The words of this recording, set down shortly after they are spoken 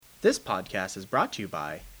This podcast is brought to you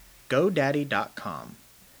by GoDaddy.com.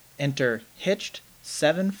 Enter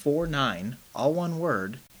Hitched749, all one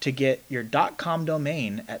word, to get your .com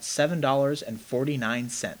domain at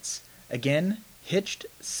 $7.49. Again,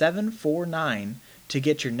 Hitched749 to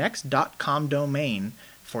get your next .com domain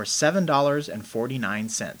for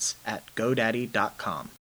 $7.49 at GoDaddy.com.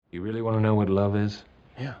 You really want to know what love is?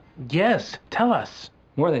 Yeah. Yes, tell us.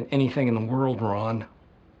 More than anything in the world, Ron.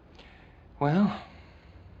 Well,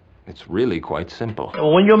 it's really quite simple.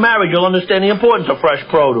 When you're married, you'll understand the importance of fresh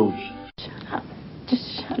produce. Shut up.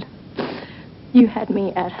 Just shut up. You had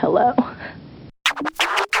me at hello.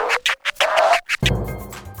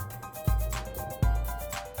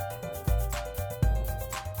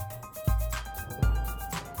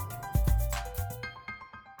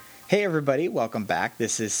 Hey everybody, welcome back.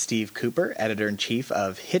 This is Steve Cooper, editor-in-chief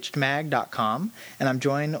of HitchedMag.com, and I'm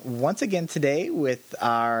joined once again today with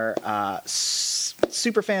our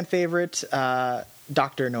superfan favorite,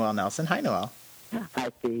 Dr. Noel Nelson. Hi, Noel. Hi,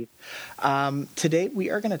 Steve. Today we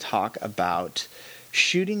are going to talk about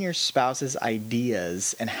shooting your spouse's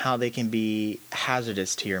ideas and how they can be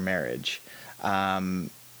hazardous to your marriage.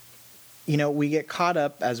 We get caught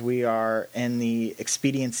up as we are in the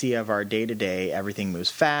expediency of our day-to-day. Everything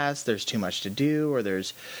moves fast. There's too much to do, or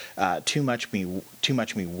there's too much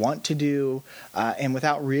we want to do, and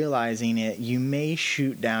without realizing it, you may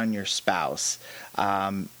shoot down your spouse.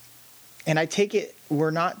 And I take it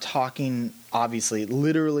we're not talking, obviously,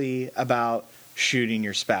 literally about shooting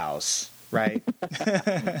your spouse, right?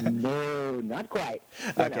 No, not quite.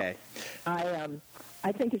 Okay. No.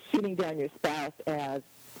 I think of shooting down your spouse as,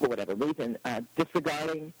 for whatever reason,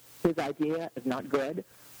 disregarding his idea is not good,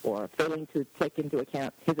 or failing to take into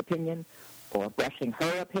account his opinion, or brushing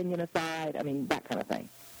her opinion aside. I mean, that kind of thing.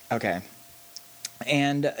 Okay.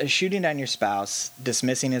 And shooting down your spouse,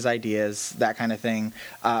 dismissing his ideas, that kind of thing,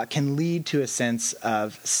 can lead to a sense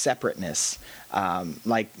of separateness,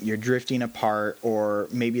 like you're drifting apart, or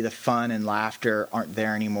maybe the fun and laughter aren't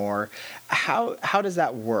there anymore. How does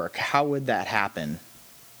that work? How would that happen?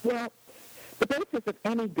 Well, the basis of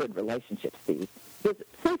any good relationship, Steve, is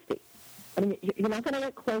safety. I mean, you're not going to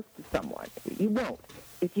get close to someone. You won't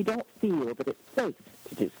if you don't feel that it's safe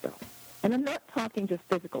to do so. And I'm not talking just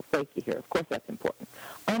physical safety here. Of course, that's important.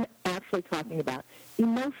 I'm actually talking about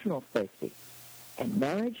emotional safety. And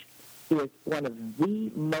marriage is one of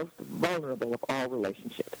the most vulnerable of all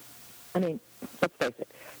relationships. I mean, let's face it.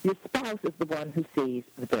 Your spouse is the one who sees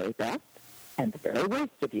the very best and the very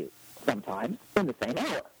worst of you, sometimes in the same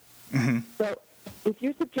hour. Mm-hmm. So if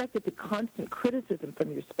you're subjected to constant criticism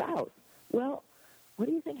from your spouse, well, what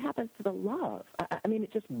do you think happens to the love? I mean,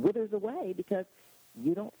 it just withers away because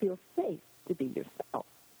you don't feel safe to be yourself.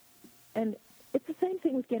 And it's the same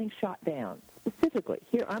thing with getting shot down. Specifically,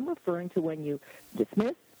 here I'm referring to when you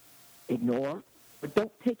dismiss, ignore, or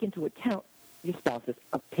don't take into account your spouse's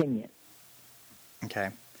opinion.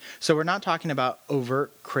 Okay. So we're not talking about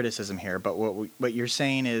overt criticism here, but what you're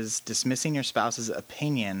saying is dismissing your spouse's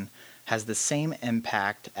opinion has the same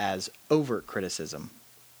impact as overt criticism.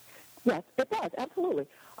 Yes, it does, absolutely.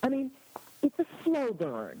 I mean, it's a slow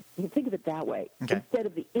burn. You can think of it that way. Okay. Instead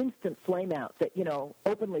of the instant flame out that,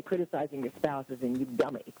 openly criticizing your spouse as in you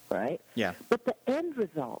dummy, right? Yeah. But the end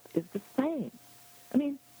result is the same. I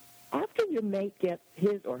mean, after your mate gets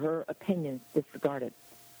his or her opinions disregarded,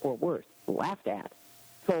 or worse, laughed at,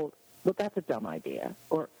 told, look, that's a dumb idea,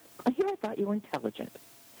 or here I thought you were intelligent,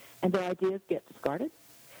 and their ideas get discarded,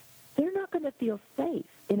 they're not going to feel safe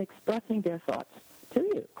in expressing their thoughts to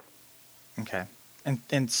you. Okay.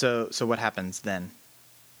 And so what happens then?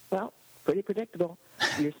 Well, pretty predictable.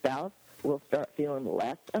 Your spouse will start feeling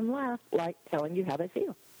less and less like telling you how they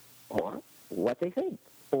feel, or what they think,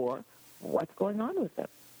 or what's going on with them.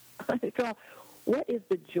 After all, what is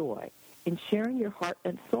the joy in sharing your heart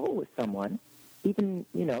and soul with someone, even,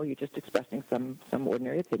 you're just expressing some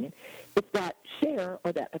ordinary opinion, if that share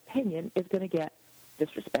or that opinion is going to get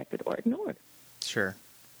disrespected or ignored? Sure.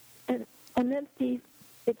 And then, Steve,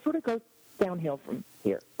 it sort of goes downhill from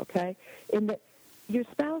here, okay? In that your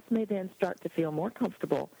spouse may then start to feel more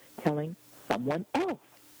comfortable telling someone else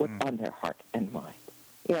what's on their heart and mind.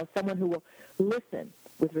 Someone who will listen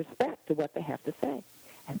with respect to what they have to say.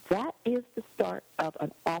 And that is the start of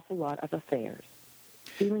an awful lot of affairs.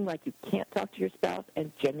 Feeling like you can't talk to your spouse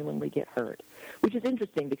and genuinely get heard, which is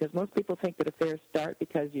interesting because most people think that affairs start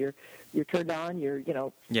because you're turned on, you're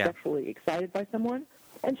sexually excited by someone,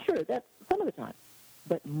 and sure, that's some of the time,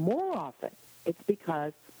 but more often it's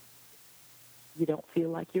because you don't feel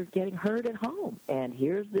like you're getting heard at home, and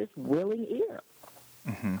here's this willing ear.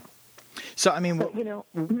 Mm-hmm. So I mean,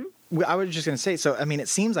 But, I was just going to say. So I mean, it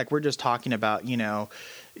seems like we're just talking about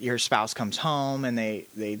your spouse comes home and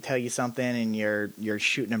they tell you something and you're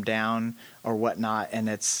shooting them down or whatnot, and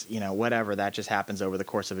it's, whatever, that just happens over the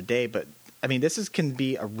course of a day. But I mean, can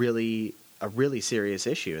be a really serious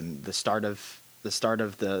issue and the start of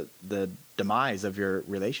the demise of your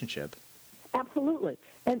relationship. Absolutely.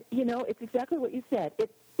 And, it's exactly what you said.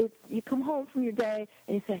 It's you come home from your day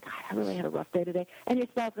and you say, God, I really had a rough day today. And your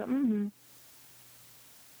spouse goes, mm-hmm.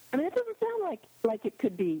 I mean, it doesn't sound like it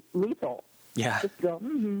could be lethal. Yeah. Just go,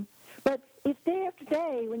 mm-hmm. But if day after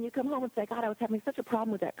day, when you come home and say, God, I was having such a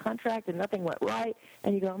problem with that contract and nothing went right,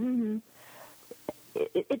 and you go, mm-hmm,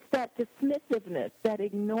 it's that dismissiveness, that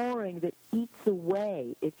ignoring that eats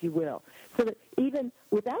away, if you will, so that even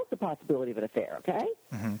without the possibility of an affair, okay,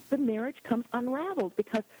 mm-hmm. the marriage comes unraveled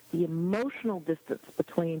because the emotional distance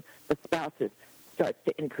between the spouses starts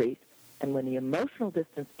to increase. And when the emotional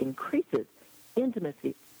distance increases,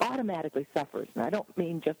 intimacy automatically suffers. And I don't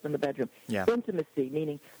mean just in the bedroom. Yeah. Intimacy,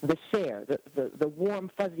 meaning the share, the warm,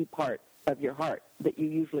 fuzzy part of your heart that you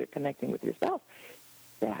usually are connecting with your spouse,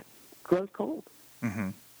 that grows cold. Mm-hmm.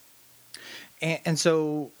 And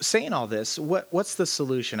so, saying all this, what's the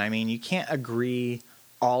solution? I mean, you can't agree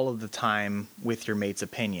all of the time with your mate's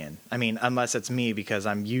opinion. I mean, unless it's me, because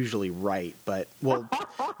I'm usually right. But we'll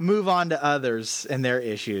move on to others and their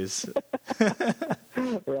issues.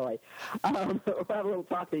 Really? We'll have a little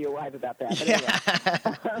talk to your wife about that.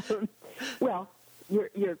 But anyway. Well,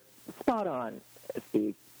 you're spot on,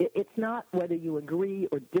 Steve. It's not whether you agree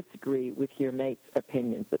or disagree with your mate's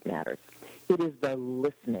opinions that matters. It is the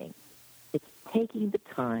listening. It's taking the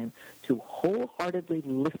time to wholeheartedly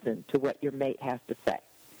listen to what your mate has to say,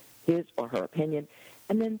 his or her opinion,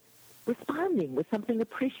 and then responding with something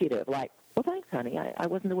appreciative like, well, thanks, honey. I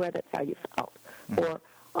wasn't aware that's how you felt. Mm-hmm. Or,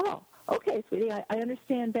 oh, okay, sweetie, I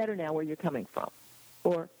understand better now where you're coming from.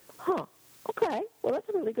 Or, okay, well, that's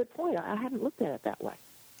a really good point. I hadn't looked at it that way.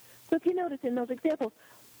 So if you notice in those examples,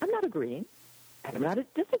 I'm not agreeing, and I'm not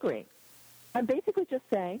disagreeing. I'm basically just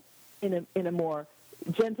saying, in a more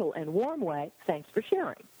gentle and warm way, thanks for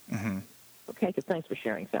sharing. Mm-hmm. Okay, because thanks for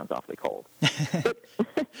sharing sounds awfully cold.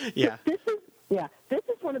 Yeah. This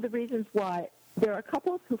is one of the reasons why there are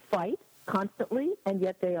couples who fight constantly, and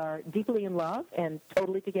yet they are deeply in love and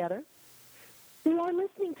totally together. They are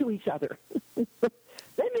listening to each other.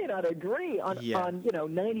 They may not agree on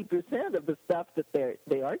 90% of the stuff that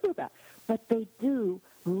they argue about, but they do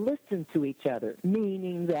listen to each other,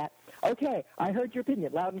 meaning that, okay, I heard your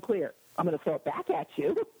opinion loud and clear. I'm going to throw it back at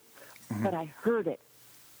you, mm-hmm. but I heard it.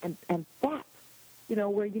 And that's,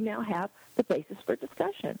 where you now have the basis for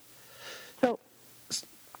discussion. So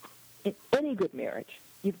in any good marriage,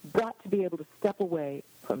 you've got to be able to step away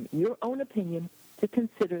from your own opinion to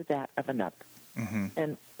consider that of another. Mm-hmm.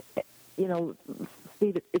 And,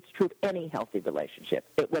 Steve, it's true of any healthy relationship,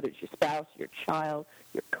 whether it's your spouse, your child,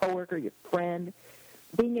 your coworker, your friend.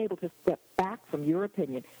 Being able to step back from your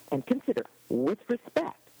opinion and consider with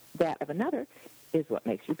respect that of another is what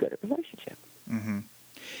makes you good at relationship. Mm-hmm.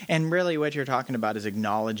 And really what you're talking about is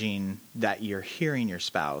acknowledging that you're hearing your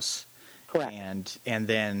spouse. Correct. And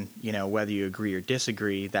then, whether you agree or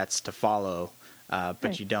disagree, that's to follow. But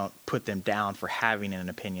right. You don't put them down for having an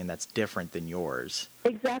opinion that's different than yours.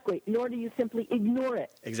 Exactly. Nor do you simply ignore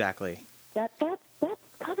it. Exactly. That's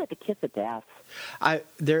kind of the kiss of death. I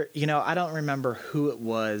don't remember who it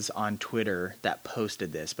was on Twitter that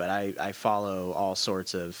posted this, but I follow all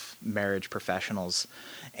sorts of marriage professionals,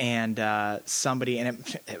 and somebody,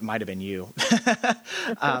 and it might have been you,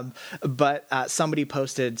 but somebody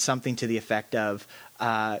posted something to the effect of,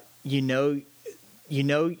 when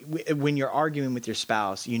you're arguing with your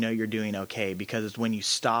spouse, you're doing okay, because it's when you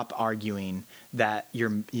stop arguing that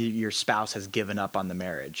your spouse has given up on the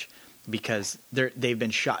marriage, because they've been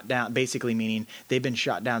shot down, basically meaning they've been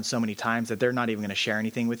shot down so many times that they're not even going to share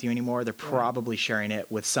anything with you anymore. They're probably sharing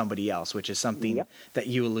it with somebody else, which is something that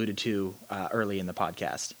you alluded to early in the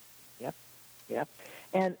podcast. Yep.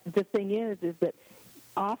 And the thing is that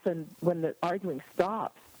often when the arguing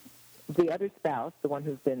stops, the other spouse, the one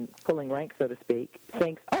who's been pulling rank, so to speak,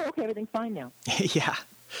 thinks, oh, okay, everything's fine now. Yeah.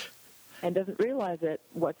 And doesn't realize that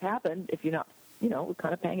what's happened, if you're not,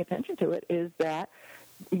 kind of paying attention to it, is that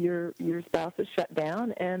your spouse is shut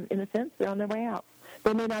down, and in a sense, they're on their way out.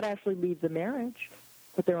 They may not actually leave the marriage,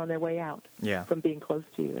 but they're on their way out from being close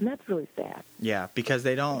to you, and that's really sad. Yeah, because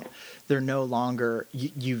they're no longer,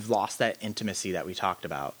 you've lost that intimacy that we talked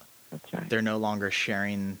about. That's right. They're no longer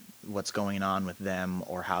sharing what's going on with them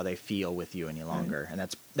or how they feel with you any longer, and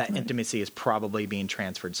that intimacy is probably being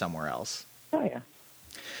transferred somewhere else. Oh, yeah.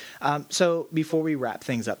 So before we wrap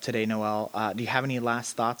things up today, Noelle, do you have any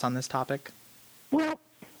last thoughts on this topic? Well,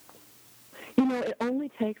 it only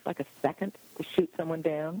takes like a second to shoot someone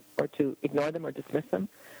down or to ignore them or dismiss them,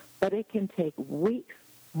 but it can take weeks,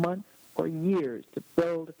 months, or years to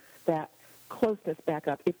build that closeness back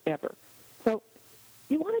up, if ever. So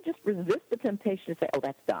you want to just resist the temptation to say, oh,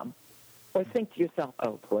 that's dumb, or think to yourself,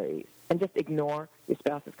 oh, please, and just ignore your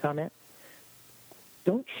spouse's comment.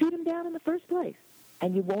 Don't shoot him down in the first place,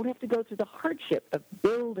 and you won't have to go through the hardship of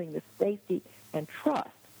building the safety and trust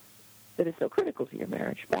that is so critical to your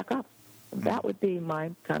marriage back up. And that would be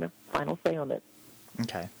my kind of final say on this.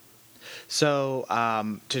 Okay. So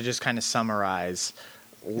to just kind of summarize,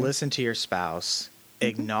 listen to your spouse,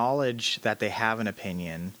 acknowledge that they have an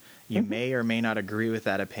opinion. You may or may not agree with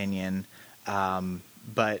that opinion,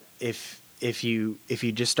 but if you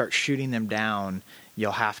just start shooting them down,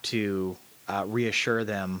 you'll have to reassure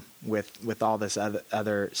them with all this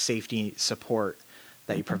other safety support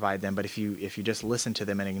that you provide them. But if you just listen to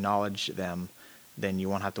them and acknowledge them, then you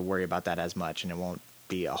won't have to worry about that as much, and it won't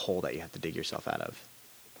be a hole that you have to dig yourself out of.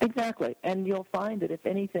 Exactly. And you'll find that, if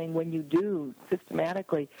anything, when you do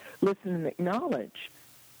systematically listen and acknowledge,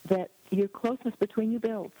 that your closeness between you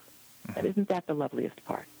builds. And isn't that the loveliest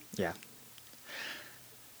part? Yeah.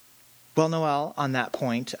 Well, Noelle, on that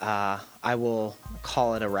point, I will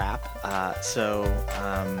call it a wrap. So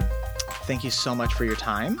thank you so much for your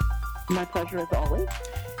time. My pleasure, as always.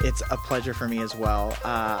 It's a pleasure for me as well.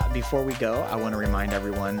 Before we go, I want to remind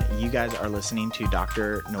everyone, you guys are listening to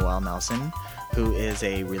Dr. Noelle Nelson, who is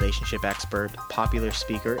a relationship expert, popular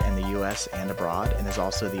speaker in the U.S. and abroad, and is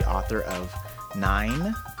also the author of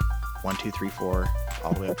 9, 1, 2, 3, 4,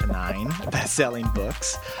 all the way up to 9 best-selling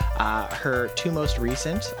books. Her two most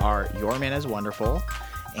recent are Your Man is Wonderful,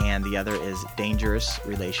 and the other is Dangerous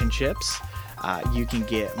Relationships. You can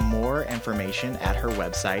get more information at her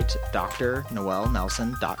website,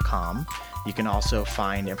 drnoellenelson.com. You can also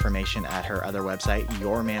find information at her other website,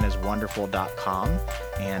 yourmaniswonderful.com,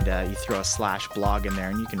 and you throw a /blog in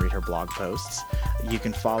there and you can read her blog posts. You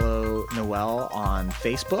can follow Noelle on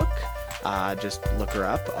Facebook, just look her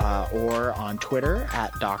up, or on Twitter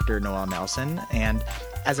at Dr. Noelle Nelson. And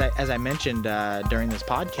as I mentioned during this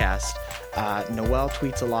podcast, Noelle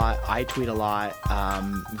tweets a lot. I tweet a lot.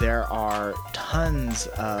 There are tons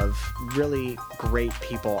of really great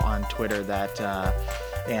people on Twitter that,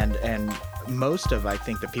 and most of, I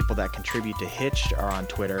think, the people that contribute to Hitched are on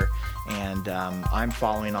Twitter, and I'm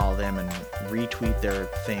following all of them and retweet their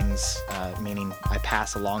things, meaning I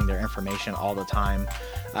pass along their information all the time.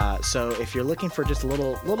 So if you're looking for just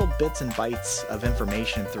little bits and bites of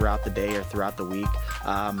information throughout the day or throughout the week,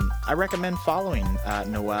 I recommend following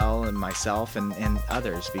Noelle and myself and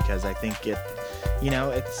others, because I think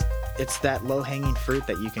it's that low-hanging fruit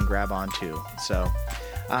that you can grab onto. So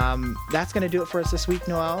that's going to do it for us this week,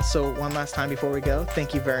 Noelle. So one last time before we go,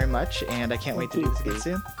 thank you very much, and I can't wait to do this again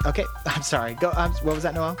soon. Okay, I'm sorry. Go. What was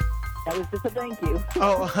that, Noelle? That was just a thank you.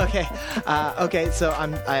 Oh, okay. Okay, so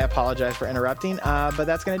I apologize for interrupting, but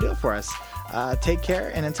that's going to do it for us. Take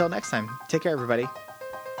care, and until next time, take care, everybody.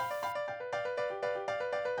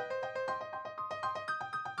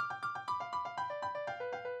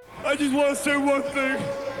 I just want to say one thing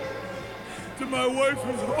to my wife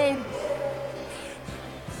who's home.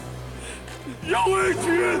 Yo,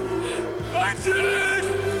 Adrian! I did it!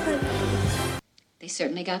 They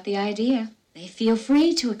certainly got the idea. They feel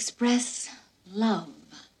free to express love.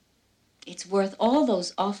 It's worth all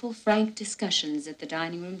those awful frank discussions at the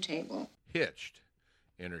dining room table. Hitched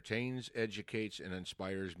entertains, educates, and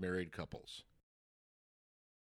inspires married couples.